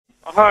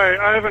Hi,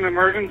 I have an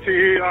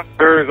emergency.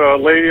 There's a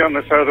lady on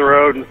the side of the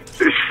road.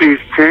 She's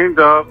chained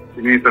up.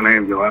 She needs an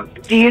ambulance.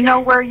 Do you know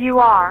where you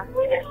are?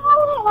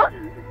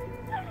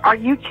 Are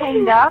you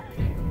chained up?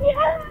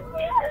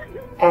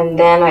 And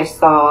then I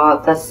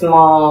saw the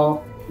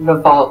small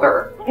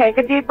revolver. Take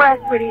a deep breath,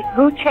 sweetie.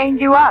 Who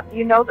chained you up?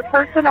 You know the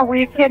person, or were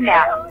you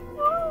kidnapped?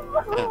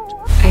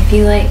 I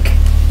feel like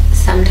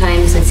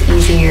sometimes it's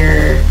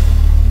easier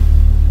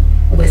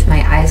with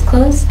my eyes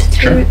closed.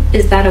 Sure.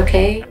 Is that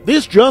okay?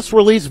 This just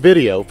released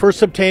video,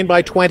 first obtained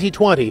by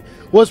 2020,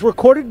 was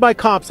recorded by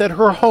cops at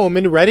her home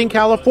in Redding,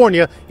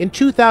 California in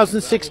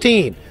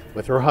 2016,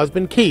 with her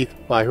husband Keith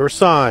by her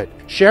side.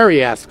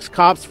 Sherri asks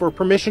cops for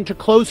permission to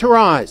close her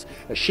eyes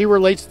as she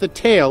relates the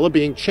tale of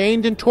being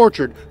chained and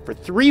tortured for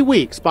 3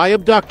 weeks by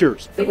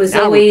abductors. It was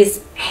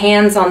always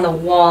hands on the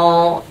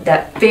wall.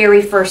 That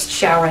very first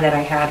shower that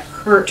I had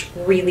hurt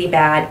really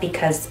bad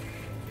because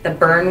the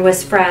burn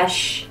was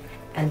fresh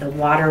and the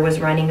water was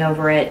running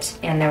over it,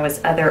 and there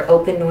was other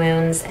open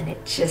wounds, and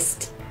it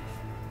just...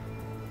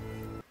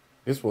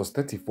 This was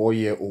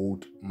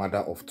 34-year-old mother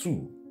of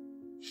two,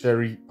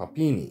 Sherri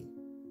Papini,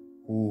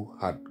 who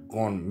had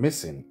gone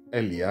missing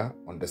earlier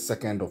on the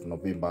 2nd of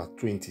November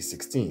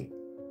 2016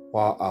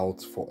 while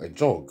out for a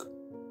jog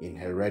in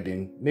her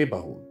Redding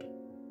neighborhood.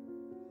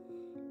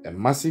 A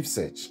massive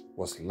search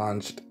was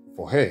launched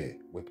for her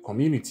with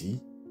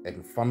community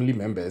and family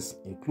members,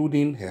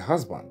 including her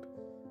husband,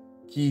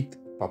 Keith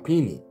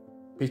Papini,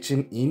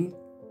 pitching in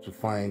to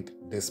find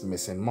this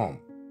missing mom.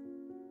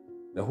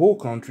 The whole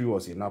country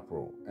was in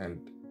uproar,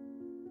 and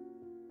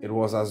it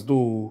was as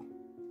though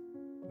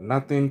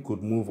nothing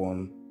could move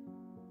on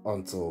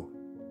until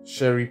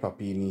Sherri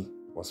Papini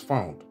was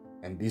found,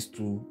 and these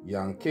two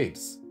young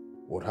kids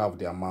would have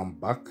their mom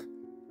back,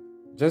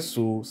 just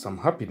so some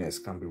happiness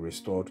can be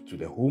restored to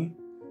the home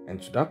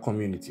and to that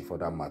community for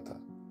that matter.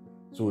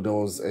 So there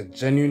was a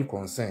genuine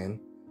concern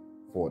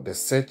for the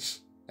search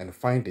and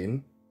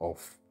finding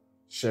of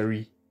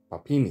Sherri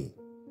Papini.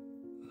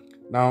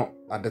 Now,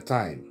 at the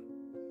time,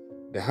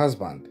 the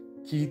husband,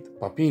 Keith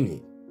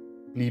Papini,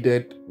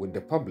 pleaded with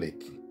the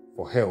public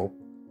for help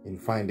in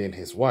finding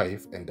his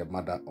wife and the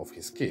mother of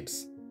his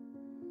kids.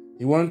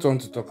 He went on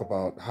to talk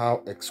about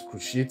how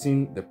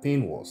excruciating the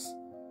pain was,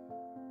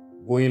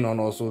 going on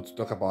also to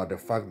talk about the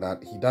fact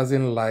that he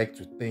doesn't like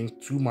to think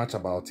too much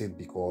about it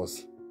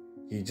because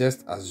he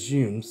just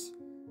assumes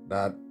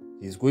that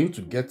he's going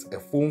to get a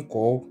phone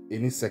call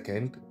any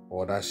second,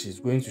 or that she's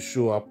going to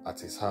show up at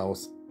his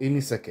house any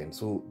second.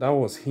 So that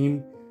was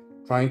him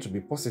trying to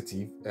be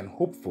positive and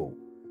hopeful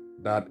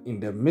that in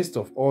the midst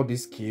of all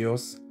this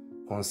chaos,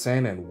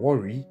 concern and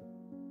worry,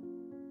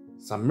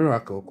 some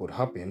miracle could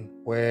happen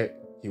where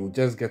he would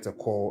just get a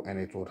call and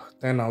it would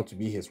turn out to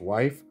be his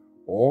wife,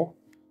 or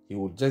he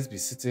would just be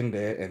sitting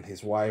there and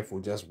his wife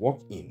would just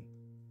walk in.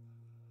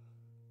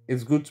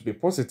 It's good to be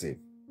positive.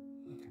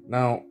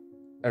 Now,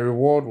 a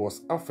reward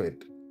was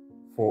offered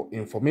for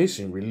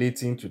information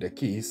relating to the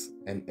case,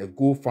 and a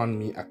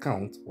GoFundMe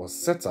account was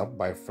set up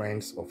by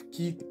friends of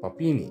Keith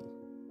Papini,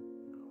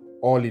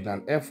 all in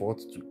an effort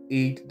to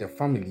aid the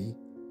family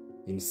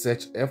in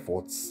search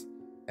efforts,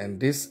 and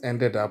this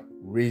ended up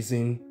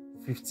raising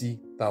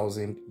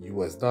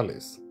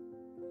 $50,000.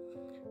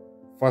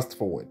 Fast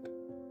forward,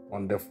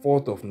 on the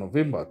 4th of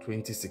November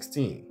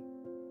 2016,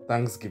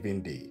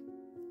 Thanksgiving Day,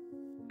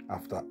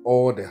 after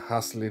all the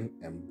hustling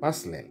and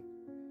bustling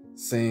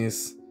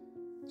since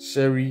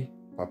Sherri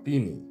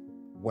Papini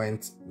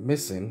went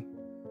missing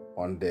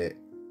on the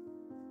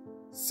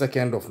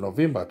 2nd of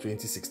November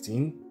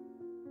 2016,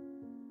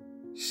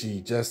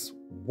 she just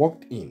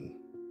walked in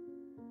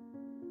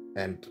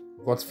and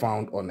got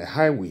found on a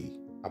highway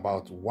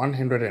about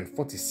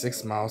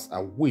 146 miles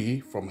away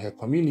from her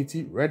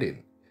community,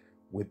 Redding,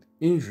 with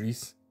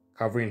injuries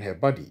covering her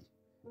body,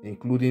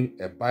 including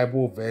a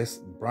Bible verse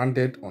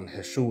branded on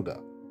her shoulder.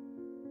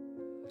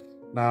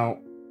 Now,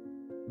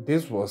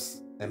 this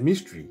was a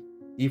mystery,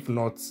 if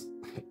not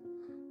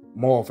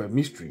more of a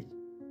mystery,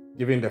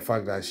 given the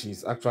fact that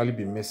she's actually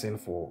been missing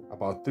for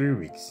about 3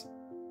 weeks.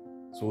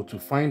 So to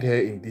find her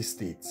in this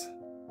state,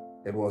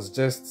 it was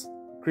just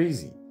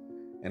crazy.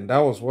 And that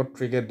was what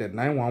triggered the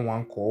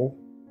 911 call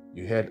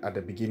you heard at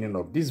the beginning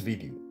of this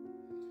video.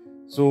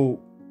 So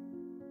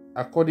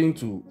according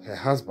to her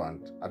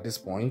husband at this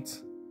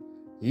point,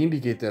 he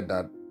indicated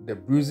that the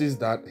bruises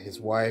that his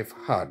wife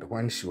had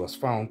when she was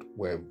found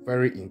were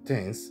very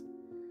intense,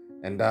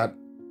 and that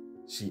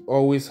she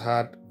always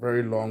had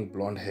very long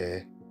blonde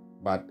hair,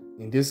 but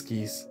in this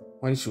case,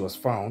 when she was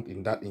found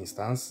in that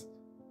instance,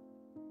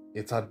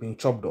 it had been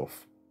chopped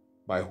off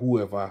by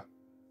whoever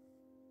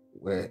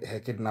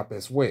her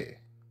kidnappers were.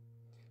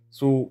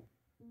 So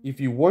if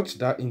you watch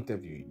that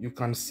interview, you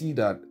can see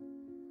that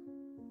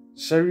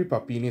Sherri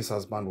Papini's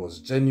husband was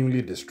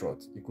genuinely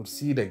distraught. You could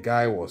see the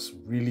guy was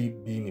really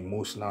being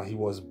emotional. He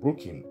was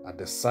broken at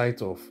the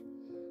sight of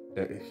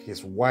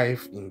his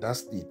wife in that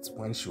state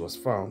when she was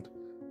found,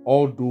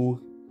 although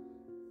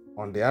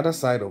on the other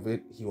side of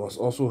it, he was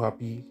also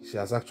happy she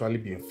has actually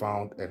been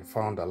found, and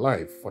found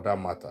alive for that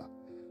matter.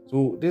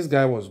 So this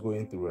guy was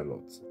going through a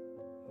lot.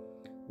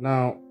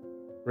 Now,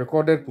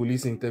 recorded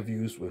police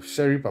interviews with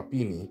Sherri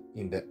Papini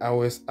in the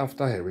hours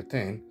after her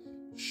return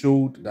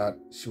showed that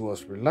she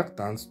was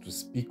reluctant to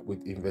speak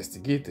with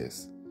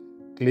investigators,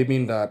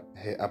 claiming that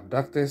her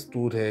abductors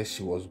told her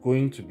she was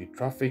going to be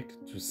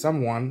trafficked to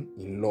someone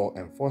in law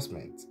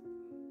enforcement.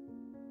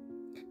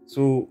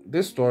 So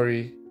this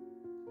story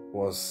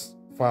was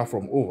far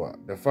from over.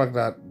 The fact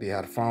that they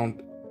had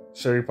found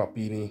Sherri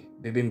Papini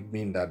didn't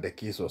mean that the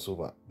case was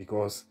over,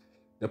 because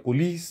the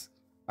police,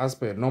 as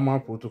per normal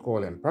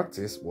protocol and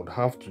practice, would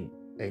have to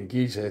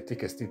engage her,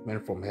 take a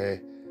statement from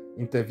her,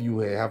 interview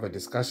her, have a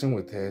discussion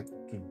with her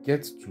to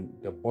get to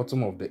the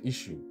bottom of the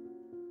issue.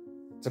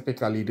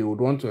 Typically, they would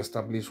want to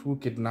establish who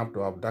kidnapped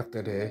or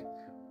abducted her,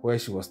 where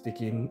she was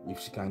taken, if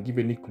she can give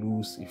any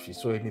clues, if she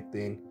saw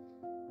anything.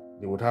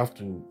 They would have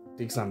to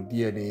take some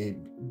DNA,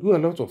 do a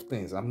lot of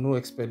things. I'm no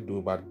expert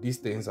though, but these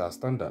things are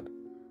standard,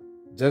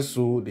 just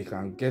so they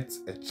can get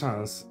a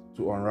chance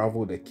to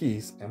unravel the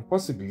case and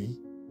possibly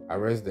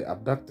arrest the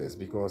abductors.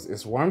 Because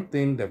it's one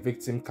thing the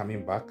victim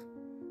coming back,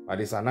 but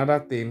it's another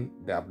thing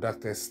the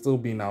abductors still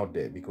being out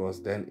there,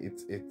 because then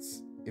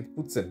it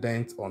puts a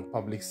dent on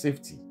public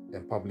safety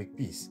and public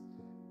peace,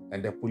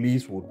 and the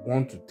police would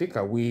want to take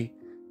away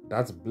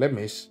that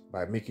blemish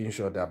by making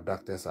sure the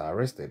abductors are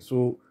arrested.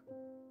 So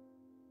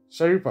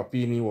Sherri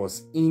Papini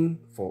was in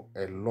for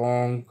a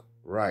long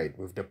ride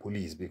with the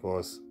police,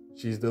 because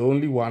she's the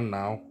only one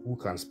now who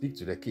can speak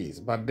to the case.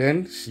 But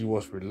then she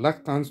was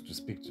reluctant to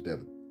speak to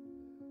them,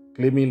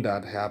 claiming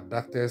that her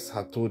abductors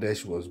had told her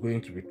she was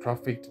going to be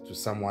trafficked to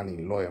someone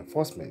in law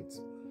enforcement.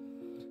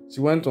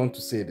 She went on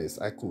to say this,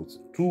 I quote,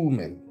 "Two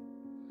women.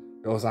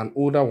 There was an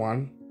older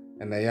one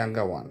and a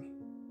younger one.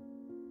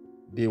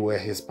 They were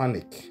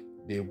Hispanic.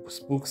 They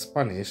spoke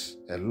Spanish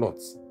a lot.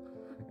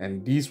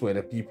 And these were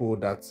the people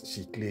that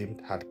she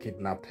claimed had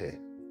kidnapped her.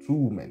 Two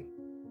women,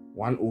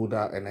 one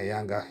older and a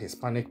younger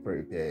Hispanic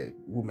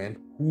woman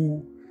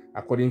who,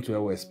 according to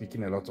her, were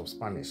speaking a lot of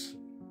Spanish."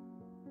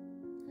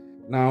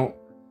 Now,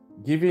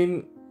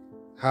 given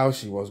how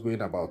she was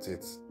going about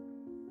it,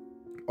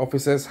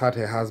 officers had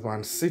her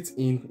husband sit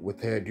in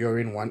with her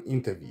during one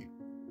interview,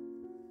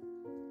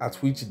 at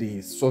which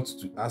they sought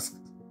to ask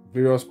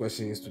various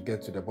questions to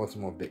get to the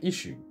bottom of the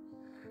issue.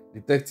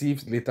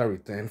 Detectives later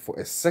returned for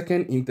a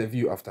second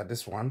interview after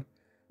this one,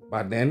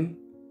 but then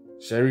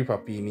Sherri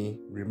Papini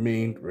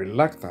remained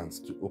reluctant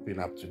to open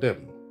up to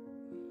them.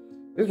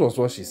 This was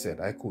what she said,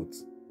 I quote,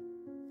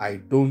 "I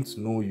don't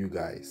know you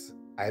guys.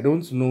 I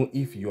don't know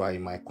if you are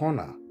in my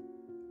corner.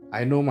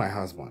 I know my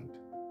husband.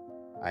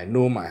 I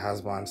know my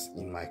husband's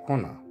in my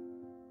corner."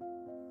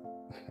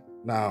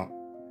 Now,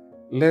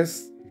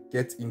 let's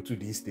get into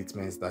these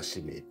statements that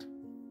she made.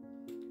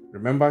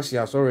 Remember, she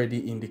has already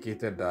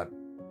indicated that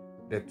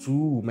the two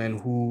women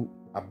who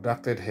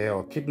abducted her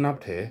or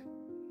kidnapped her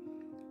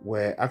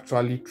were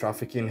actually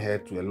trafficking her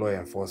to a law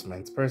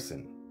enforcement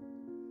person.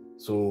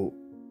 So,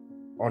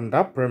 on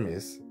that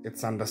premise,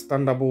 it's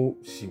understandable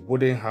she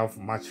wouldn't have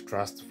much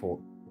trust for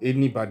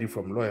anybody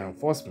from law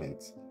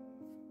enforcement.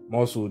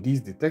 More so,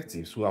 these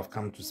detectives who have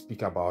come to speak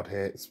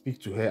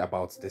to her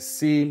about the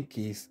same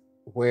case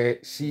where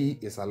she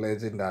is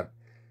alleging that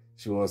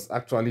she was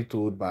actually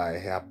told by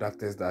her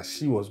abductors that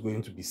she was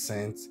going to be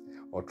sent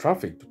or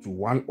trafficked to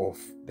one of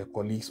the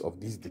colleagues of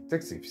these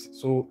detectives.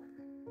 So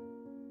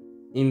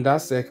in that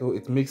circle,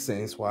 it makes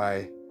sense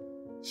why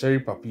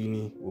Sherri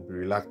Papini will be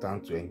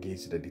reluctant to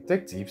engage the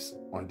detectives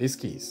on this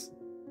case,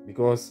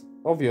 because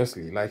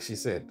obviously, like she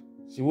said,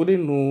 she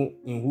wouldn't know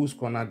in whose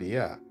corner they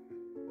are.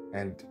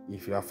 And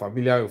if you are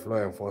familiar with law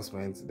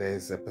enforcement,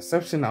 there's a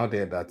perception out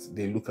there that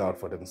they look out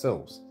for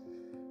themselves.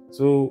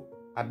 So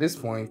at this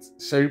point,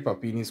 Sherri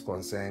Papini's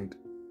concerns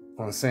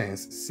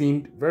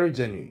seemed very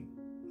genuine.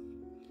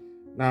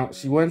 Now,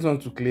 she went on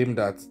to claim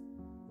that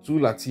two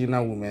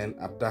Latina women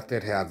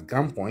abducted her at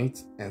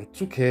gunpoint and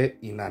took her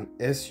in an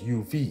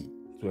SUV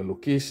to a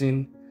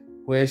location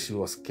where she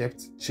was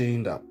kept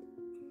chained up.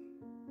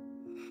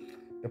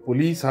 The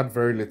police had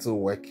very little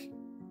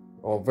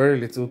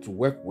to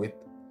work with,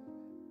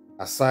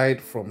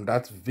 aside from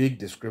that vague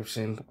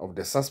description of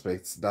the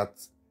suspects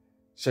that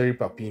Sherri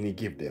Papini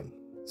gave them.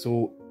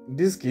 So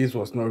this case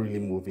was not really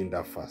moving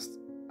that fast.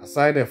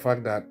 Aside the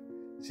fact that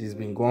she's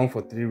been gone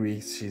for 3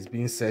 weeks, she's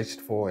been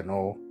searched for and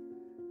all,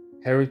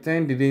 her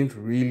return didn't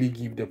really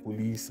give the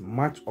police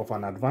much of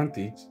an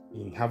advantage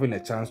in having a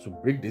chance to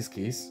break this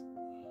case,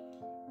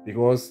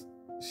 because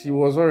she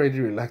was already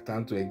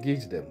reluctant to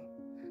engage them.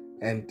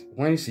 And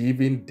when she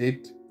even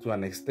did, to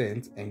an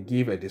extent, and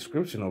gave a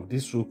description of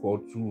these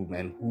so-called two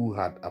women who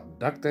had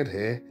abducted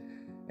her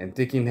and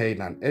taken her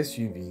in an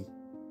SUV,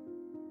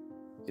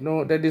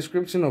 the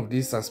description of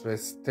these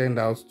suspects turned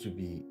out to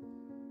be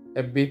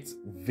a bit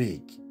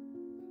vague.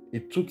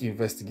 It took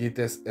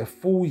investigators a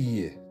full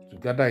year to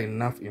gather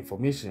enough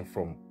information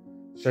from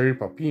Sherri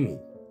Papini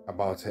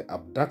about her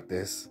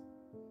abductors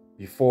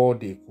before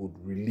they could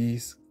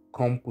release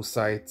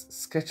composite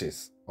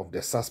sketches of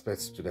the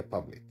suspects to the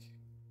public.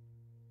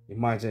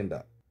 Imagine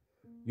that.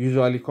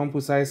 Usually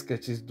composite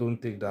sketches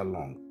don't take that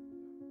long.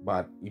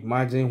 But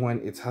imagine when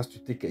it has to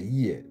take a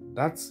year.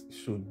 That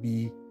should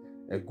be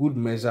a good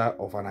measure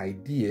of an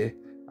idea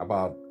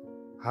about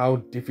how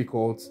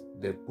difficult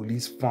the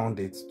police found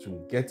it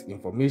to get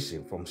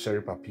information from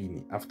Sherri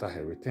Papini after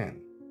her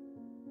return.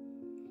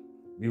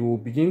 We will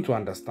begin to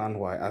understand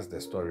why as the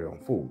story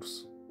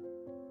unfolds.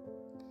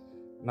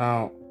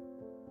 Now,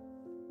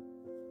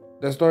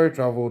 the story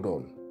traveled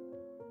on.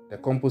 The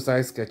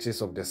composite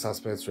sketches of the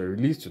suspects were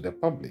released to the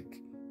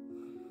public,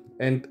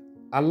 and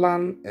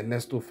Alan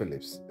Ernesto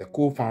Phillips, the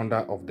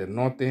co-founder of the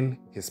Northern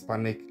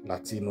Hispanic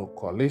Latino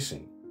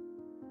Coalition,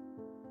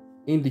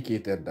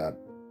 indicated that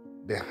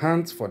the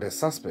hunt for the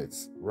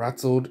suspects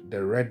rattled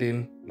the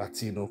Redding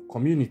Latino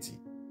community.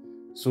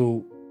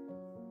 So,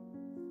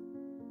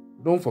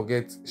 don't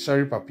forget,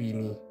 Sherri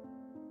Papini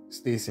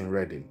stays in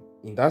Redding.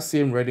 In that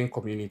same Redding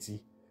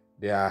community,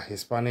 there are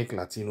Hispanic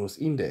Latinos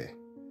in there.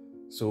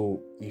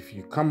 So, if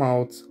you come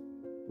out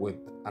with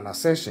an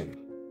assertion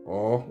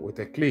or with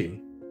a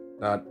claim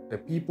that the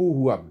people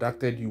who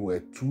abducted you were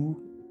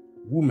two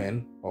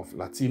women of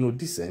Latino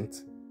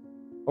descent,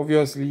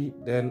 obviously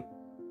then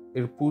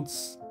it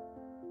puts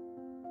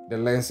the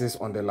lenses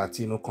on the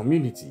Latino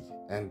community,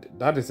 and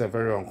that is a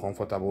very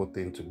uncomfortable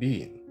thing to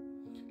be in.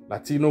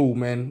 Latino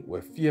women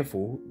were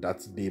fearful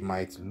that they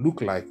might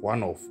look like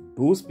one of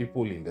those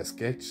people in the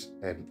sketch,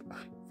 and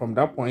from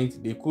that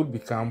point they could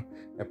become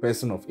a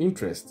person of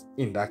interest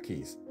in that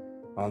case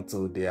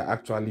until they are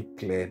actually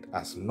cleared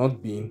as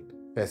not being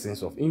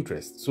persons of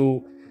interest.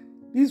 So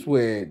these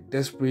were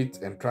desperate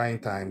and trying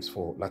times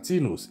for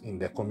Latinos in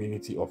the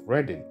community of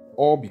Redding,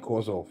 all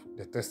because of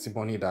the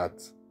testimony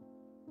that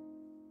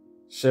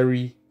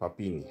Sherri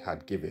Papini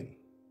had given.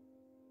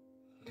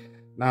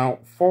 Now,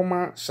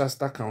 former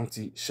Shasta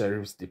County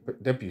Sheriff's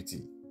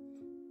Deputy,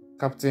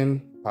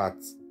 Captain Pat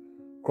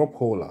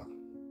Cropholer,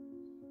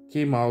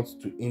 came out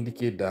to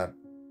indicate that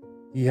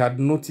he had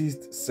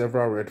noticed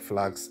several red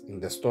flags in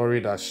the story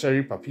that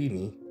Sherri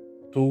Papini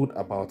told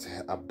about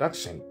her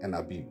abduction and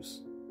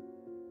abuse.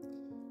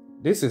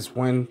 This is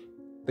when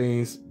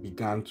things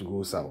began to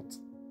go south.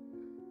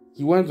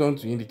 He went on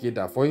to indicate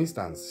that, for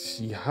instance,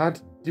 she had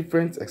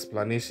different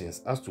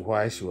explanations as to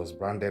why she was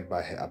branded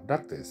by her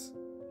abductors.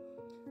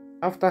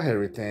 After her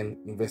return,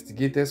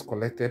 investigators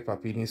collected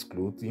Papini's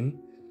clothing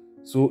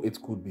so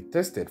it could be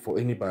tested for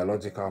any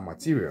biological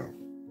material.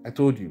 I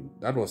told you,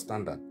 that was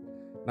standard.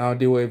 Now,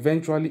 they were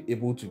eventually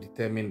able to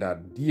determine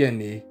that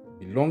DNA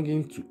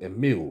belonging to a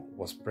male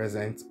was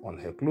present on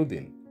her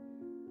clothing.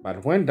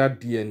 But when that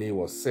DNA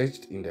was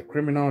searched in the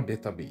criminal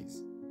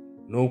database,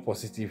 no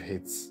positive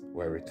hits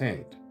were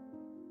returned.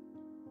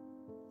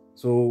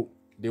 So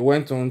they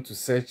went on to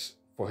search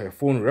for her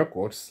phone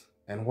records,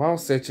 and while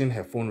searching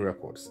her phone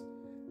records,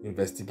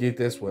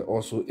 investigators were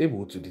also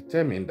able to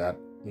determine that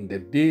in the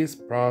days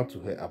prior to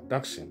her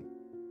abduction,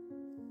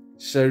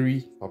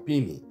 Sherri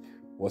Papini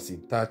was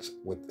in touch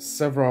with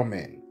several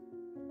men.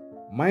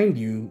 Mind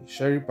you,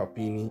 Sherri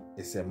Papini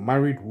is a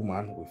married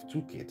woman with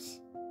 2 kids,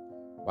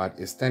 but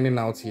it's turning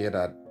out here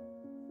that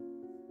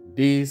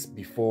days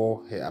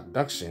before her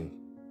abduction,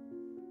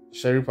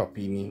 Sherri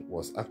Papini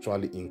was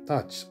actually in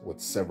touch with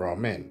several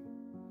men.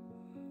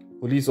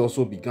 Police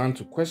also began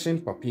to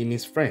question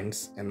Papini's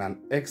friends and an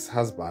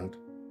ex-husband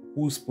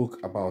who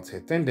spoke about her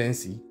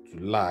tendency to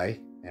lie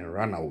and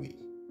run away.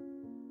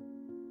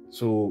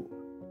 So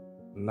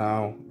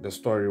now the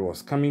story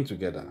was coming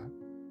together,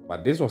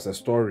 but this was a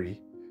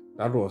story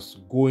that was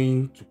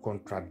going to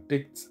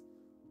contradict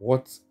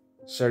what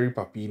Sherri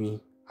Papini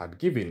had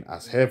given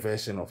as her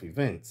version of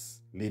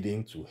events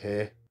leading to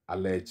her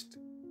alleged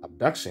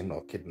abduction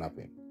or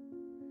kidnapping.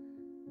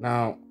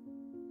 Now,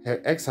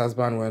 her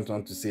ex-husband went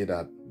on to say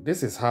that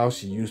this is how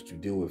she used to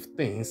deal with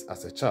things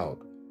as a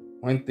child.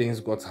 When things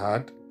got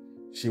hard,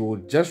 she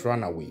would just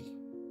run away.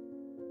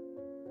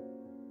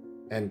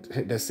 And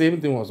the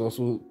same thing was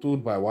also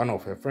told by one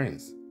of her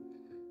friends.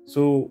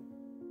 So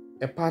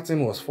a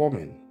pattern was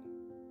forming.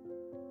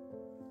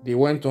 They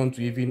went on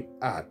to even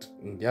add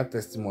in their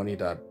testimony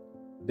that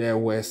there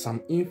were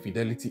some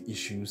infidelity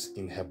issues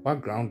in her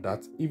background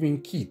that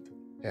even Keith,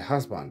 her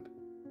husband,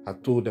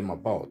 had told them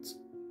about.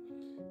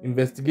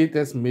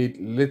 Investigators made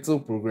little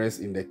progress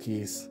in the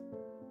case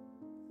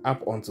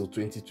up until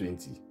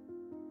 2020,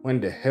 when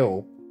the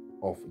help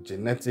of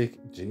genetic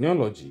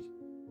genealogy,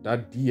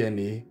 that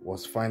DNA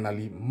was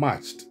finally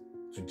matched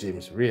to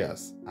James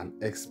Reyes, an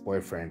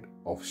ex-boyfriend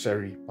of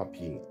Sherri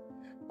Papini.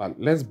 But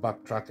let's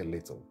backtrack a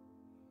little.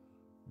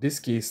 This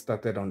case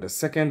started on the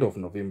 2nd of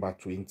November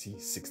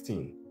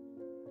 2016,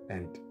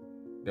 and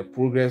the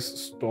progress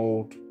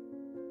stalled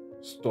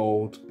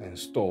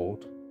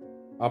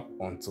up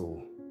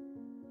until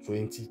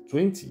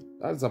 2020.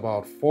 That's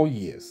about 4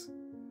 years.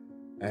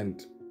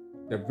 And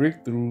the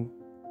breakthrough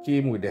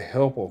came with the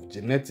help of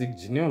genetic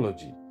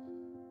genealogy,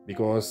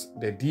 because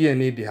the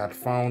DNA they had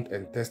found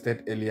and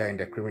tested earlier in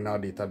the criminal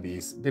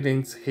database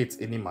didn't hit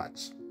any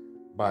match.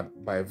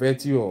 But by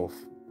virtue of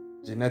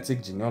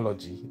genetic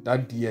genealogy,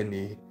 that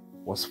DNA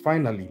was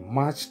finally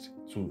matched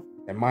to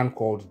a man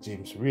called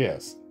James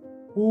Reyes,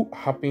 who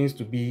happens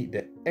to be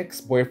the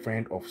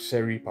ex-boyfriend of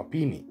Sherri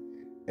Papini,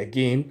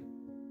 again,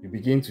 you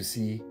begin to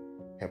see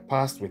her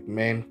past with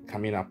men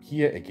coming up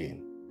here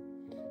again.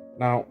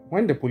 Now,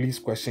 when the police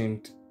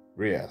questioned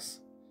Reyes,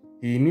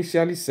 he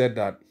initially said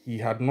that he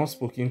had not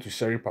spoken to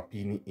Sherri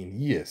Papini in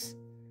years,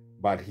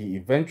 but he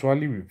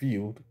eventually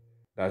revealed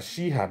that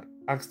she had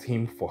asked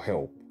him for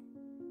help.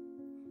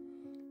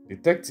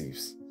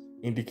 Detectives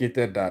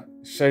indicated that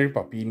Sherri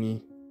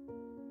Papini,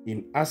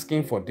 in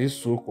asking for this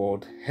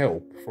so-called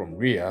help from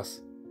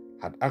Reyes,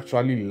 had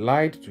actually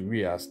lied to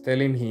Reyes,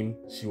 telling him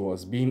she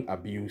was being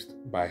abused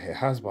by her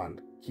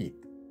husband, Keith.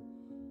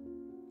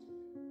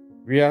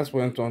 Reyes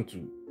went on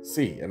to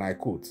say, and I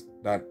quote,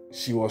 that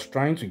she was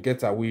trying to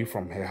get away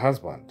from her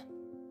husband.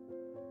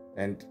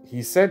 And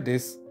he said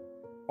this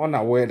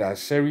unaware that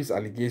Sherri's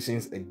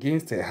allegations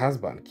against her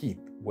husband, Keith,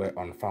 were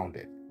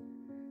unfounded.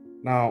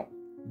 Now,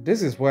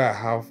 this is where I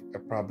have a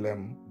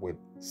problem with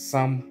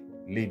some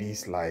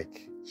ladies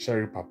like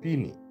Sherri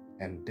Papini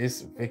and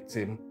this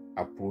victim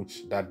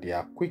approach that they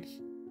are quick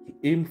to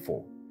aim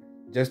for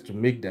just to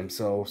make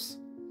themselves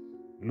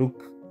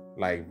look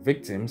like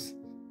victims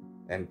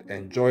and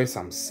enjoy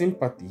some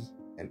sympathy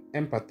and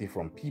empathy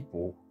from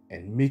people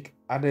and make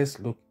others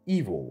look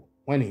evil,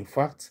 when in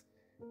fact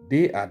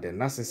they are the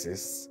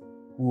narcissists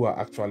who are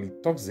actually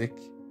toxic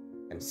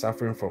and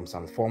suffering from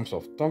some forms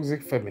of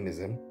toxic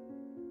feminism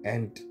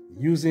and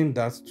using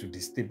that to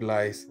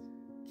destabilize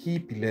key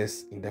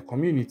pillars in the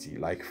community,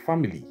 like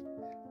family,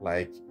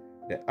 like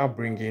the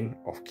upbringing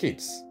of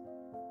kids.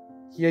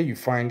 Here you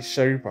find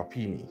Sherri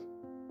Papini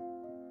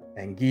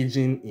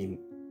engaging in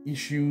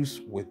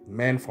issues with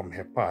men from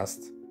her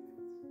past,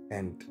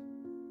 and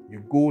you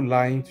go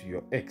lying to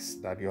your ex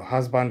that your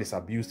husband is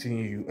abusing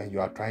you and you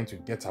are trying to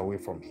get away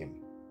from him,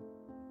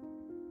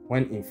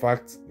 when in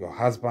fact your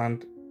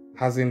husband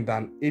hasn't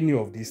done any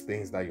of these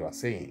things that you are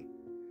saying.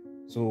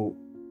 So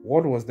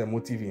what was the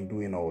motive in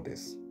doing all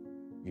this?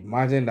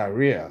 Imagine that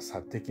Reyes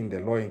had taken the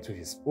law into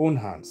his own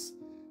hands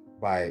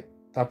by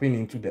tapping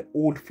into the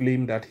old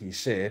flame that he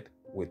shared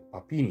with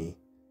Papini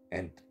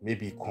and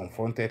maybe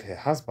confronted her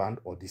husband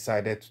or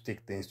decided to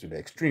take things to the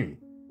extreme.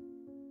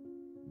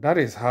 That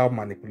is how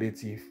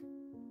manipulative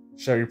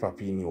Sherri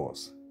Papini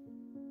was,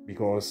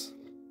 because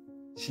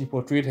she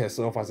portrayed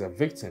herself as a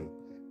victim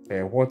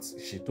by what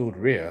she told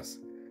Reyes,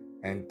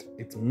 and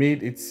it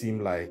made it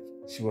seem like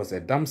she was a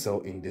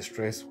damsel in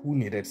distress who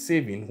needed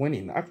saving, when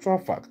in actual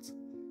fact,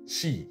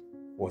 she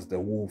was the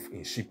wolf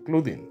in sheep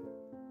clothing.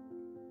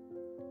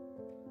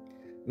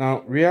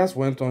 Now, Reyes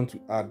went on to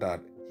add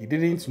that he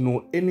didn't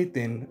know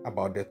anything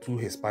about the two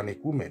Hispanic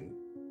women.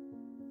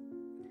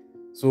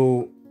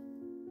 So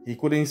he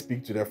couldn't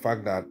speak to the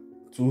fact that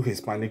two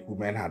Hispanic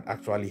women had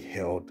actually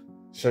held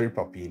Sherri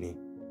Papini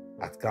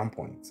at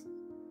gunpoint.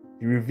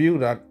 He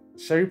revealed that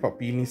Sherri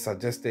Papini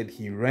suggested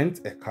he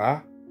rent a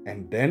car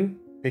and then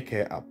pick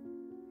her up.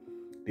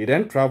 They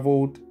then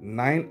traveled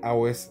 9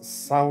 hours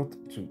south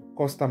to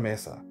Costa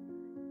Mesa,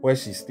 where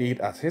she stayed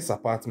at his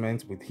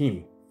apartment with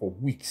him for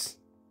weeks.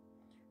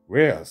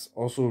 Reyes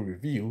also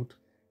revealed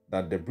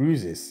that the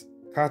bruises,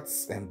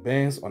 cuts, and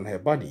burns on her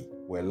body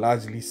were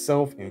largely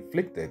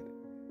self-inflicted,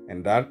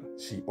 and that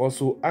she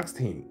also asked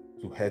him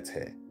to hurt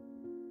her.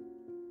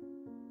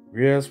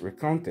 Reyes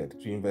recounted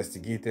to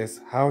investigators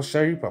how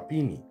Sherri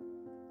Papini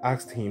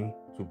asked him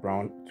to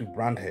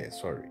brand her.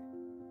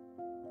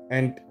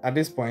 And at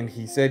this point,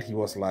 he said he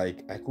was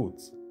like, I quote,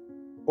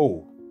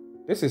 "Oh,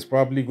 this is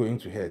probably going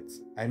to hurt.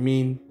 I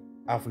mean,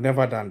 I've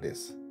never done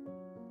this."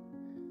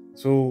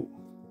 So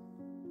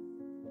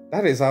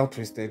that is how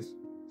twisted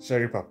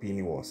Sherri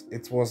Papini was.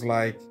 It was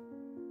like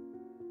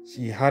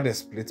she had a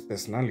split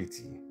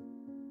personality.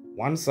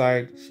 One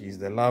side, she's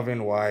the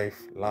loving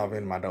wife,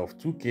 loving mother of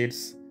 2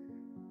 kids,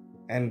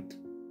 and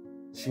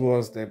she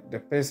was the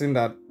person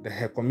that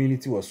her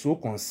community was so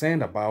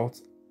concerned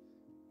about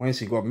when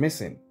she got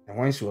missing. And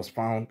when she was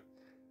found,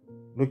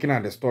 looking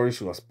at the story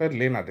she was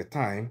peddling at the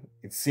time,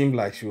 it seemed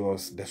like she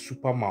was the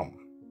super mom,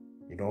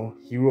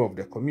 hero of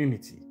the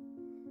community.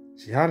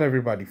 She had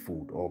everybody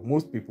fooled, or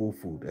most people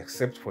fooled,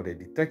 except for the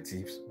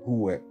detectives who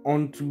were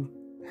onto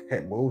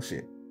her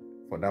bullshit,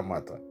 for that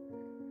matter.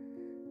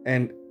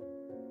 And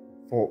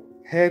for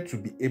her to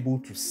be able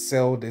to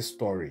sell this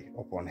story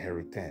upon her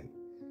return,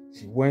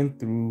 she went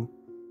through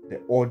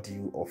the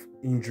ordeal of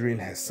injuring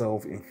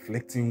herself,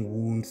 inflicting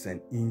wounds and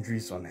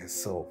injuries on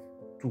herself.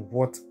 To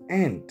what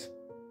end?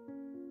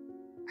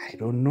 I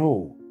don't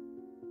know.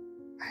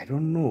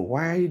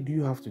 Why do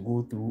you have to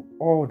go through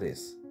all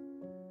this?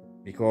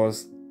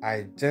 Because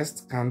I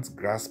just can't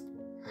grasp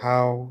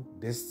how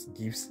this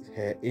gives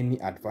her any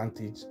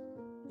advantage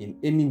in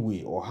any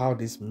way, or how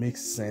this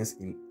makes sense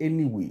in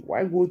any way.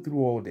 Why go through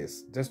all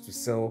this just to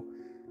sell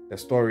the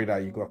story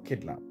that you got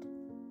kidnapped?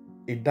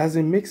 It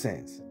doesn't make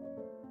sense.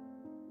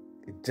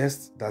 It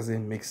just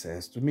doesn't make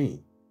sense to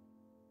me.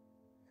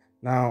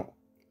 Now,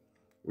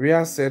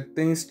 Reyes said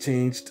things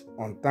changed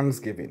on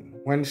Thanksgiving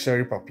when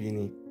Sherri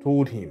Papini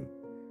told him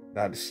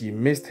that she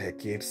missed her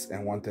kids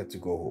and wanted to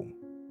go home.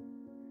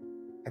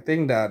 I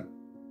think that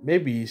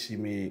maybe she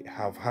may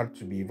have had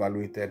to be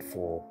evaluated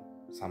for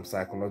some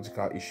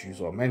psychological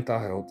issues or mental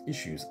health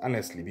issues,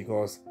 honestly,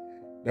 because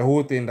the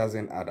whole thing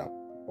doesn't add up.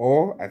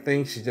 Or I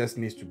think she just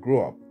needs to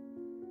grow up.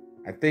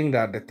 I think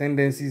that the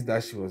tendencies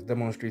that she was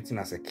demonstrating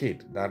as a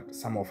kid, that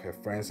some of her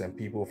friends and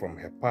people from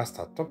her past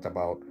had talked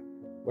about,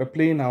 were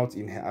playing out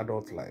in her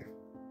adult life.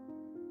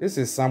 This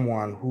is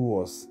someone who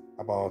was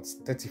about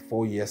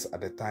 34 years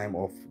at the time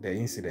of the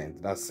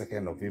incident, that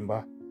 2nd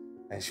November,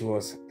 and she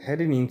was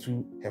heading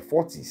into her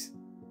 40s.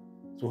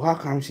 So how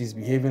come she's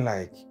behaving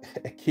like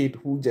a kid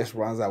who just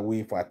runs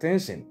away for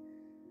attention,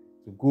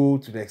 to go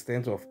to the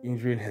extent of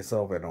injuring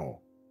herself and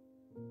all?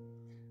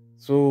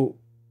 So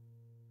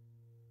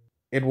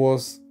it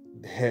was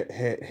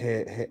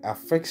her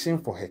affection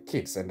for her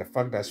kids and the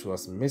fact that she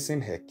was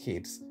missing her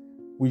kids,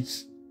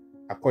 which,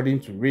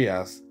 according to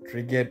Reyes,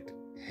 triggered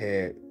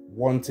her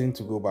wanting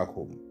to go back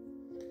home.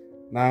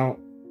 Now,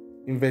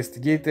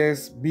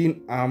 investigators,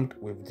 being armed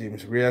with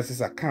James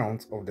Reyes'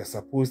 account of the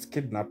supposed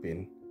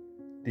kidnapping,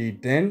 they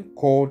then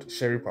called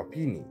Sherri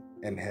Papini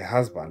and her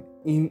husband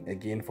in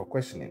again for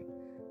questioning.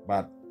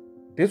 But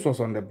this was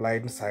on the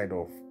blind side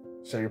of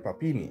Sherri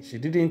Papini. She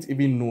didn't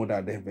even know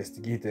that the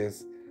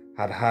investigators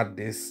had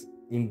this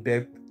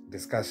in-depth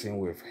discussion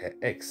with her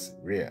ex,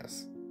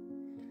 Reyes.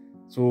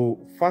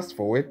 So fast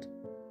forward,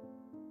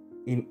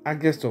 in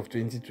August of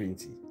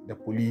 2020, the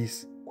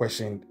police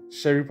questioned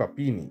Sherri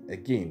Papini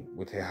again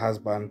with her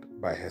husband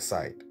by her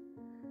side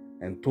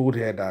and told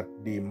her that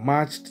they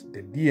matched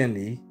the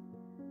DNA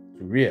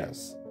to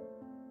Reyes.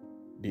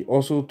 They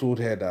also told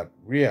her that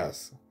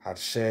Reyes had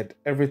shared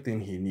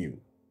everything he knew.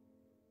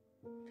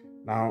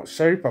 Now,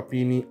 Sherri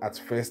Papini at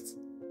first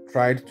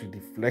tried to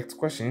deflect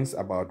questions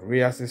about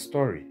Reyes'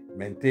 story,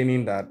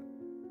 maintaining that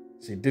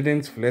she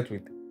didn't flirt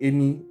with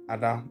any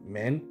other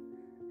men,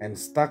 and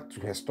stuck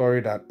to her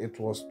story that it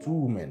was 2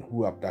 women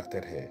who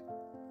abducted her.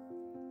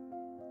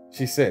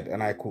 She said,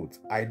 and I quote,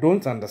 "I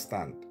don't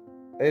understand.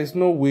 There is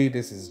no way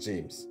this is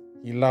James.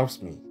 He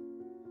loves me."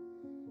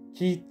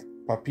 Keith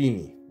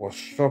Papini was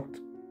shocked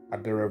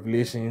at the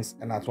revelations,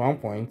 and at one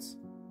point,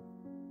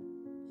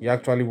 he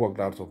actually walked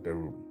out of the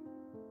room.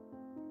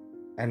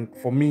 And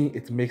for me,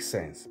 it makes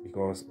sense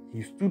because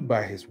he stood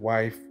by his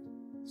wife,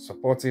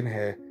 supporting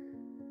her,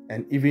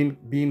 and even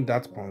being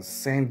that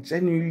concerned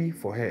genuinely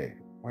for her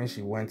when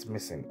she went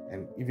missing,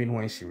 and even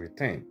when she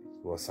returned,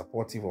 he was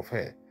supportive of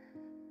her.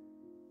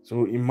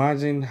 So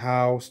imagine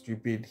how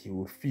stupid he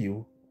would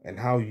feel and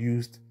how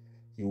used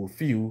he will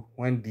feel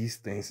when these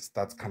things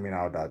start coming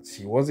out, that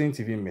she wasn't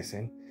even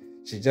missing.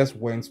 She just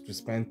went to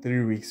spend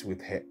 3 weeks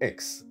with her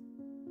ex,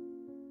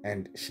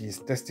 and she's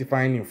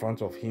testifying in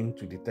front of him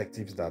to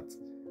detectives that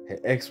her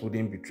ex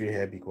wouldn't betray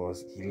her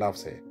because he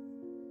loves her.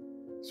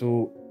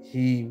 So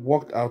he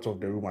walked out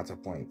of the room at a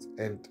point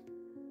and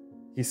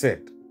he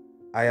said,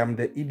 "I am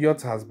the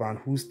idiot husband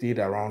who stayed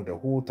around the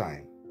whole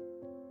time."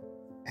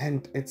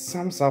 And it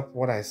sums up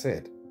what I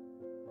said,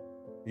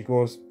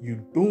 because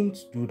you don't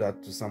do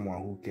that to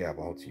someone who cares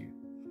about you.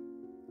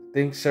 I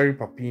think Sherri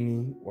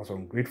Papini was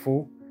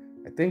ungrateful.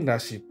 I think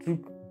that she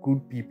took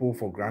good people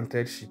for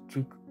granted. She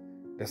took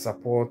the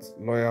support,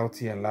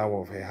 loyalty, and love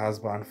of her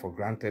husband for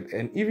granted,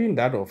 and even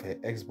that of her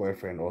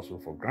ex-boyfriend also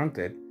for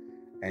granted.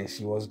 And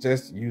she was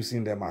just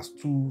using them as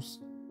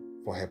tools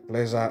for her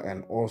pleasure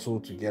and also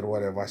to get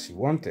whatever she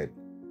wanted,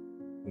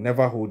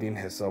 never holding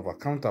herself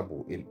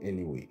accountable in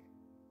any way.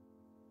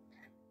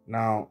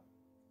 Now,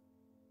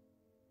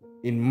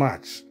 in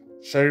March,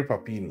 Sherri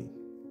Papini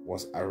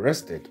was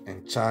arrested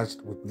and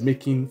charged with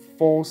making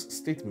false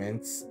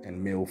statements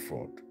and mail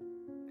fraud.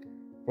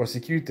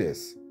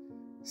 Prosecutors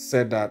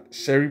said that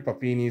Sherri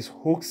Papini's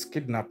hoax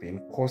kidnapping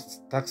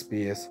cost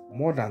taxpayers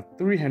more than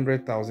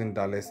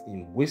 $300,000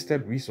 in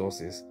wasted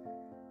resources,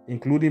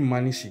 including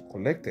money she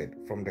collected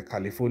from the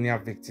California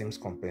Victims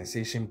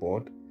Compensation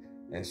Board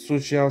and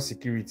Social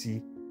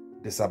Security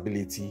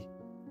disability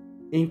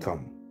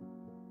income.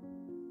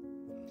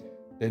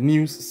 The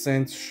news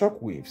sent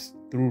shockwaves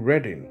through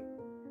Redding.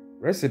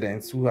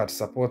 Residents who had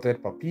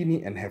supported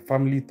Papini and her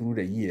family through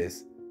the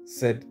years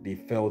said they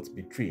felt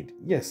betrayed.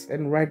 Yes,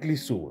 and rightly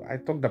so. I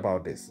talked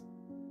about this.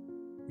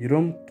 You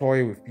don't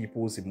toy with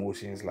people's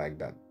emotions like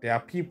that. There are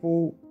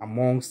people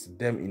amongst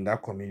them in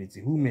that community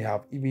who may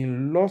have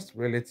even lost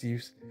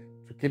relatives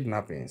to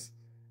kidnappings.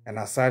 And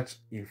as such,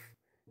 if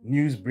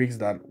news breaks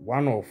that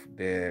one of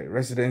the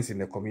residents in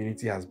the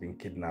community has been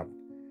kidnapped,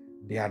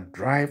 their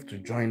drive to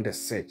join the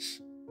search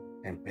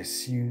and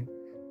pursue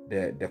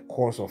the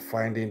cause of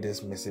finding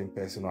this missing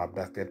person or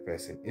abducted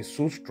person is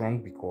so strong,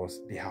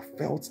 because they have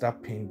felt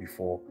that pain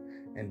before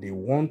and they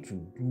want to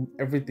do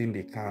everything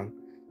they can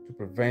to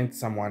prevent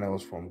someone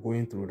else from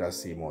going through that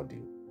same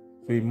ordeal.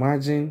 So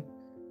imagine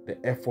the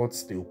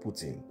efforts they will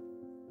put in,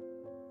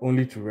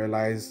 only to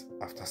realize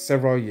after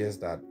several years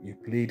that you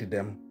played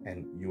them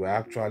and you were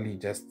actually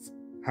just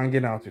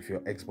hanging out with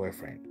your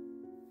ex-boyfriend.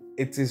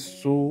 It is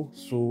so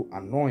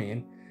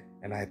annoying,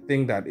 and I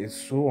think that it's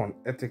so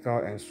unethical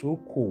and so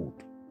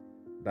cold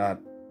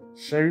that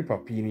Sherri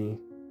Papini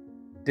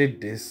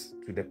did this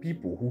to the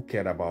people who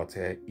cared about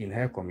her in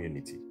her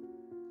community.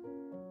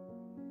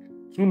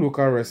 Two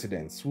local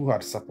residents who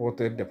had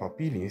supported the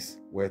Papinis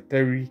were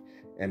Terry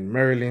and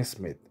Marilyn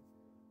Smith,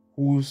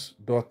 whose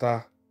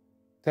daughter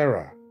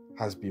Tara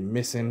has been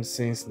missing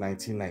since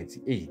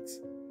 1998.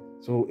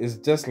 So it's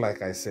just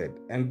like I said.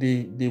 And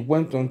they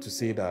went on to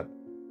say that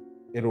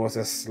it was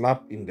a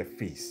slap in the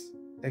face.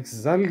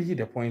 Exactly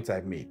the point I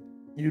made.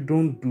 You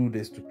don't do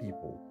this to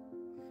people.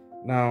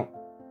 Now,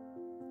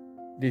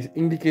 they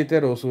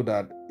indicated also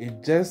that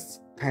it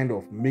just kind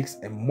of makes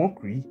a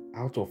mockery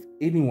out of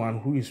anyone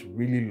who is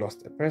really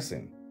lost a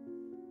person.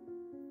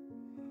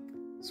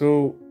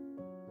 So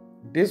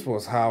this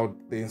was how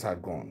things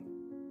had gone.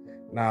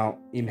 Now,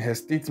 in her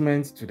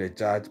statement to the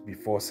judge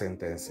before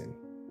sentencing,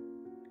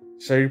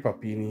 Sherri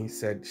Papini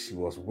said she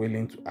was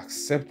willing to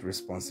accept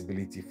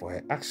responsibility for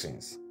her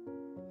actions.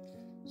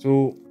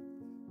 So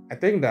I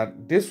think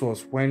that this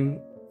was when,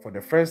 for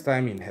the first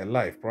time in her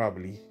life,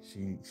 probably,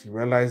 she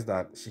realized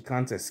that she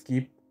can't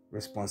escape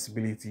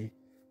responsibility.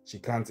 She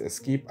can't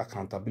escape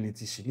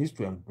accountability. She needs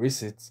to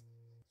embrace it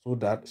so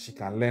that she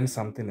can learn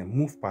something and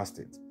move past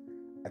it.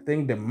 I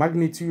think the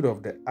magnitude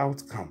of the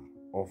outcome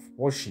of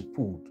what she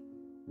pulled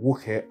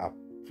woke her up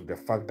to the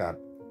fact that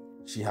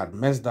she had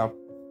messed up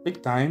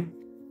big time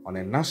on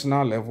a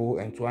national level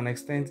and to an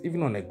extent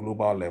even on a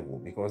global level,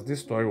 because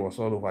this story was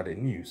all over the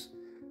news.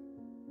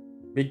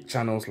 Big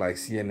channels like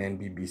CNN,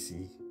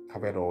 BBC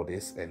covered all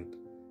this, and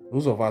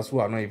those of us who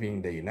are not even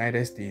in the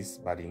United States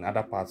but in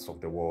other parts of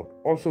the world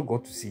also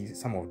got to see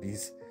some of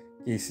these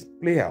cases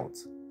play out.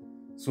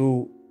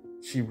 So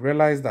she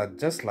realized that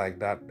just like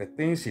that, the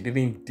things she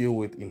didn't deal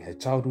with in her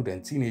childhood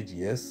and teenage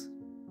years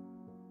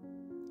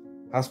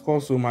has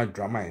caused so much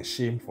drama and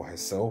shame for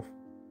herself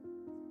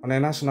on a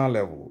national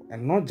level,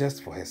 and not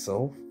just for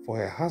herself, for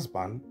her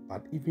husband,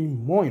 but even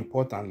more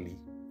importantly,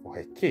 for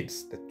her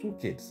kids, the two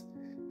kids.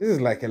 This is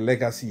like a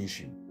legacy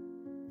issue.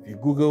 If you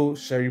Google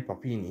Sherri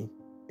Papini,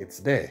 it's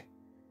there.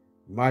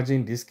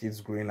 Imagine these kids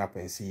growing up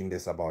and seeing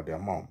this about their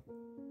mom.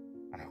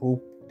 I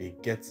hope they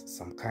get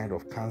some kind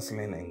of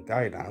counseling and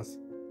guidance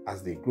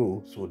as they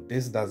grow so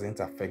this doesn't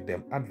affect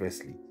them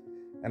adversely.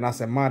 And as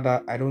a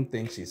mother, I don't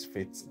think she's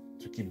fit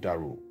to keep that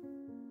role.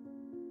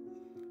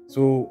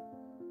 So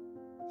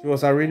she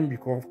was arraigned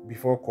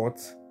before court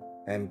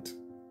and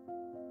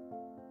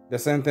the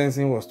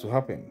sentencing was to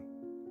happen.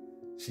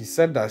 She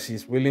said that she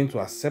is willing to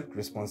accept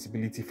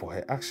responsibility for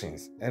her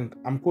actions, and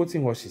I'm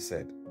quoting what she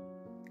said.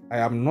 "I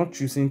am not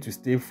choosing to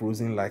stay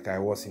frozen like I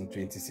was in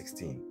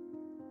 2016.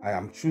 I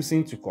am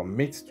choosing to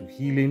commit to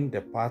healing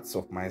the parts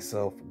of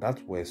myself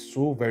that were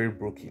so very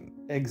broken."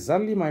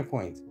 Exactly my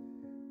point.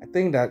 I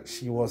think that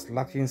she was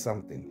lacking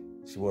something.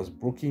 She was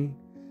broken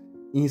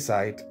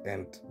inside,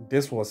 and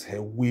this was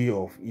her way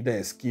of either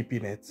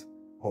escaping it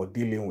or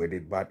dealing with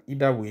it, but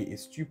either way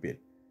it's stupid.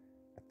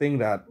 I think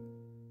that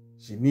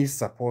she needs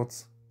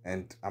support,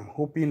 and I'm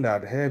hoping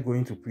that her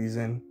going to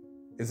prison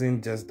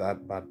isn't just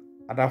that, but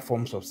other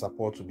forms of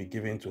support will be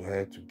given to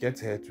her to get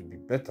her to be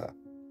better.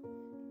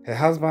 Her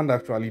husband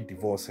actually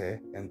divorced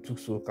her and took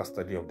sole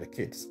custody of the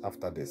kids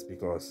after this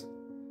because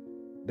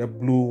the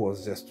blow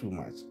was just too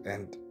much,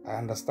 and I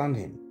understand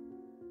him.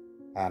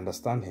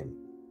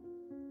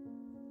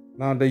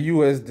 Now, the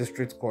U.S.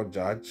 District Court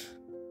judge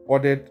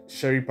ordered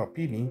Sherri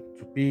Papini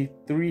to pay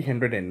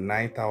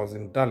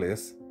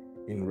 $309,000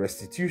 in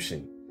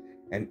restitution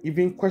and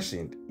even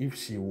questioned if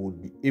she would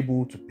be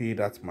able to pay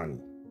that money.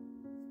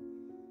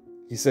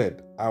 He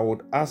said, "I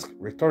would ask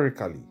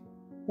rhetorically,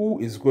 who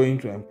is going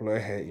to employ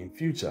her in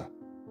future?"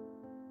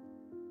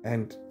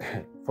 And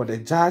for the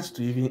judge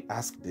to even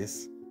ask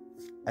this,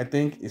 I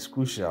think is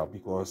crucial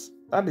because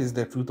that is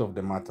the truth of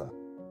the matter.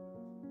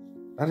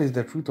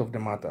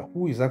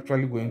 Who is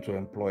actually going to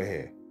employ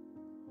her?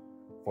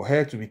 For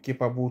her to be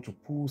capable to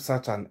pull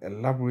such an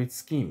elaborate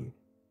scheme,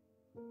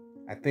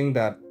 I think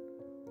that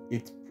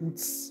it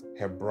puts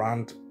her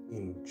brand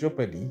in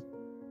jeopardy,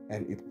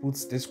 and it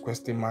puts this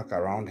question mark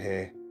around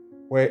her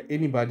where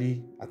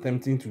anybody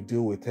attempting to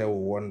deal with her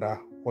will wonder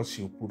what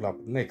she'll pull up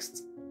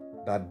next,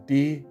 that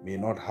they may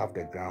not have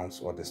the grounds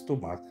or the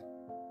stomach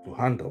to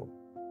handle.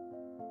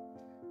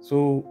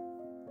 So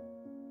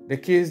the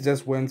case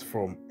just went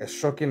from a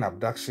shocking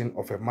abduction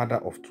of a mother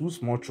of two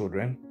small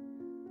children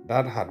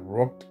that had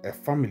rocked a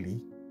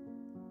family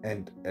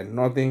and a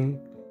northern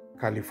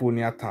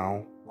California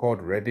town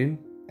called Redding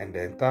and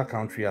the entire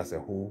country as a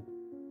whole,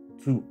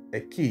 to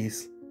a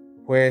case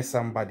where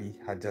somebody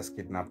had just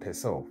kidnapped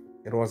herself.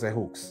 It was a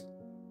hoax.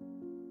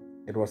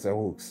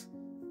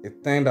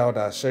 It turned out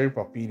that Sherri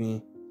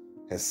Papini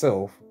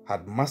herself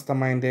had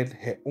masterminded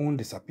her own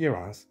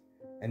disappearance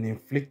and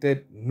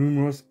inflicted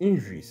numerous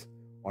injuries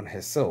on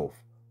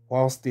herself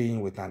while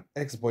staying with an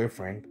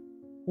ex-boyfriend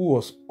who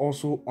was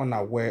also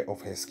unaware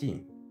of her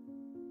scheme.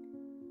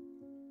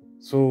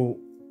 So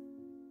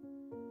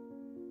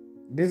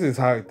this is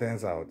how it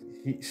turns out.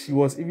 She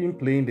was even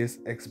playing this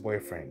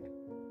ex-boyfriend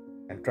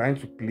and trying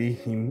to play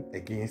him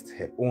against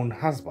her own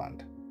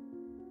husband.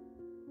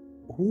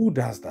 Who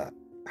does that?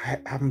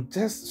 I'm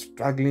just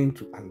struggling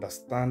to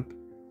understand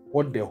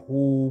what the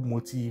whole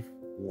motive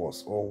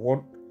was or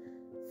what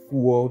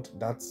fueled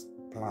that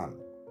plan.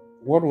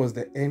 what was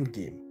the end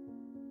game?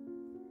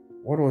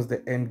 What was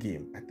the end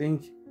game? I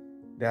think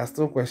there are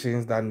still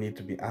questions that need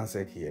to be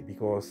answered here,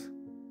 because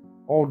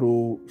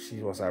although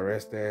she was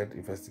arrested,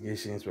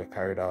 investigations were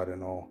carried out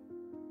and all,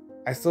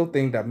 I still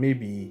think that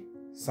maybe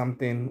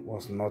something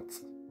was not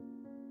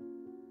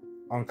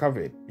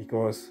uncovered.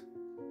 Because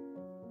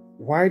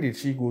why did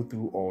she go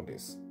through all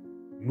this?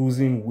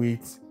 Losing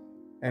weight,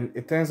 and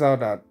it turns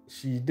out that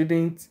she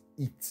didn't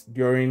eat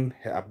during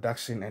her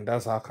abduction, and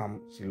that's how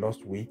come she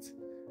lost weight.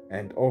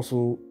 And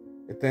also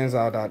it turns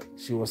out that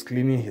she was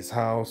cleaning his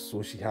house,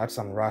 so she had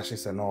some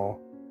rashes and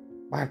all.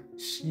 But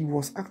she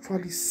was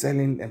actually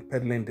selling and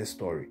peddling this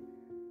story.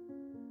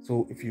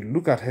 So if you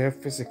look at her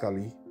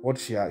physically, what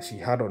she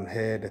had on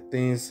her, the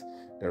things,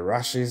 the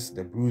rashes,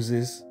 the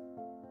bruises,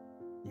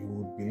 you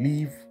would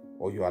believe,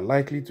 or you are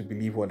likely to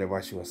believe,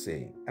 whatever she was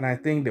saying. And I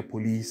think the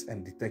police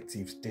and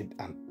detectives did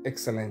an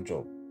excellent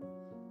job.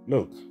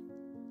 Look,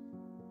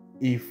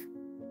 if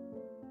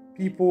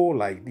people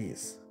like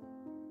this,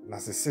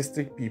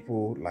 narcissistic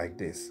people like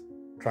this,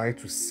 try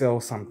to sell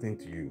something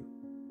to you,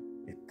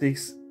 it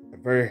takes a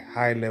very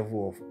high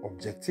level of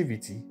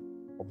objectivity,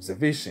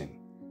 observation,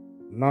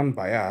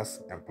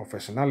 non-bias, and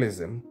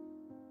professionalism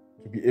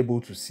to be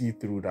able to see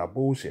through that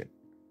bullshit.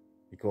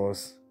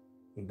 Because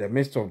in the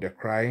midst of the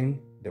crying,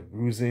 the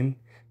bruising,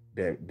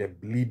 the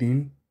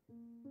bleeding,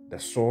 the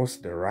sores,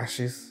 the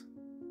rashes,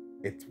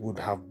 it would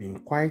have been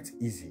quite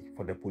easy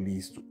for the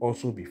police to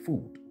also be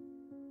fooled.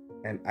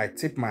 And I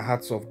tip my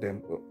hats off to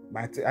them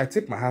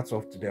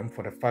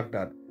for the fact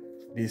that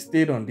they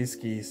stayed on this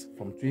case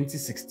from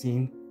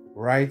 2016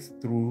 right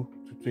through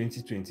to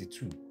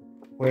 2022,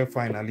 where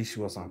finally she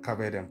was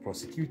uncovered and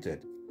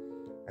prosecuted.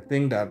 I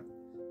think that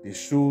they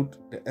showed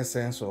the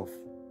essence of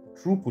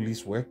true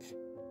police work,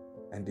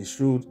 and they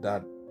showed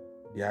that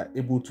they are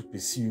able to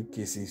pursue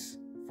cases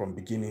from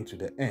beginning to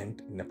the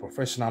end in a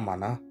professional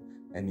manner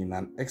and in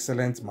an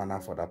excellent manner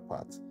for that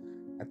part.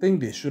 I think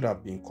they should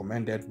have been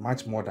commended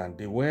much more than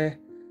they were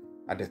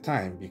at the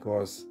time,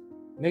 because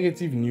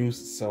negative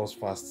news sells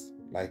fast,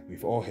 like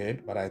we've all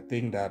heard. But I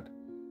think that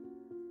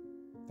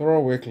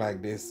thorough work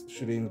like this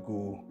shouldn't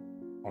go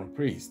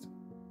unpraised.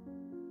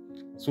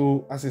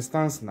 So as it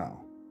stands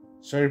now,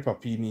 Sherri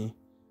Papini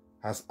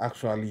has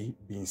actually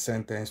been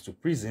sentenced to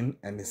prison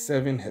and is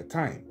serving her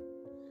time.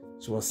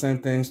 She was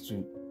sentenced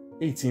to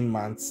 18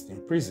 months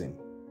in prison,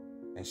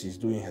 and she's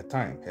doing her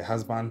time. Her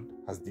husband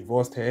has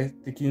divorced her,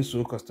 taking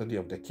sole custody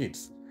of the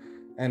kids.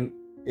 And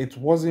it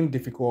wasn't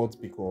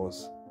difficult,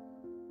 because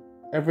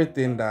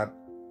everything that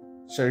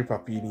Sherri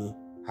Papini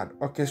had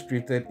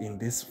orchestrated in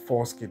this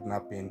forced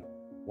kidnapping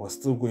was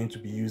still going to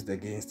be used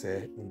against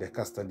her in the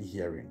custody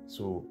hearing.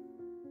 So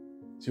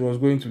she was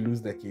going to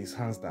lose the case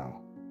hands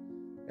down.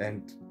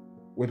 And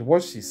with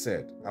what she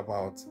said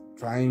about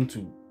trying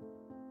to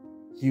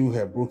heal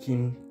her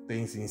broken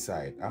things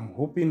inside, I'm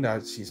hoping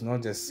that she's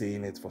not just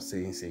saying it for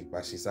saying sake,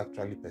 but she's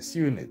actually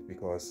pursuing it.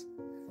 Because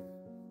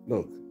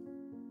look,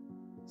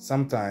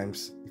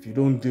 sometimes if you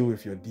don't deal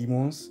with your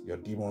demons will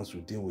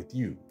deal with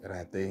you. And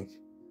I think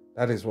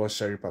that is what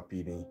Sherri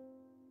Papini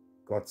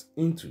got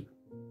into.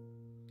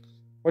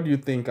 What do you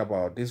think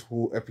about this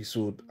whole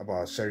episode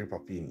about Sherri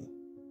Papini?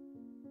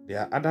 There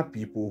are other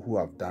people who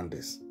have done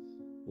this,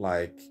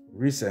 like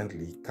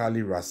recently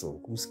Carlee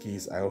Russell, whose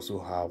case I also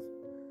have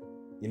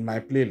in my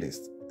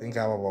playlist. I think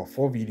I have about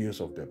 4 videos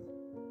of them.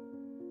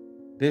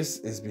 This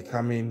is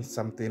becoming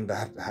something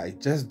that I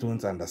just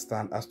don't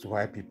understand as to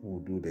why people will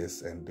do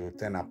this and they'll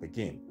turn up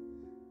again.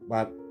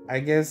 But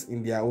I guess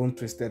in their own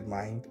twisted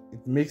mind,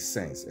 it makes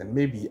sense. And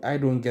maybe I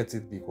don't get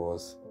it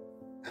because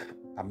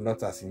I'm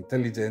not as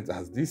intelligent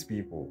as these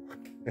people.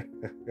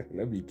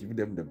 Let me give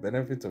them the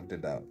benefit of the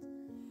doubt.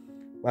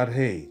 But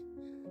hey,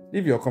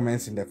 leave your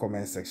comments in the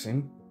comment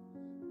section.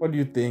 What do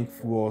you think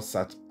fuels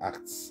such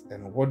acts?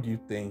 And what do you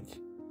think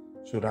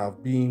should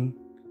have been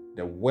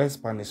the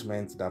worst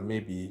punishment that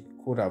maybe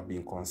could have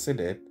been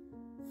considered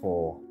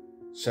for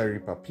Sherri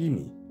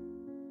Papini?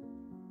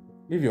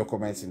 Leave your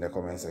comments in the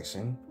comment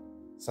section.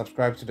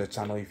 Subscribe to the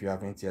channel if you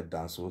haven't yet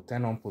done so.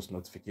 Turn on post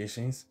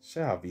notifications.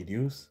 Share our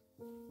videos.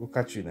 We'll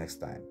catch you next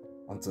time.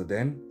 Until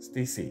then,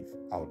 stay safe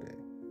out there.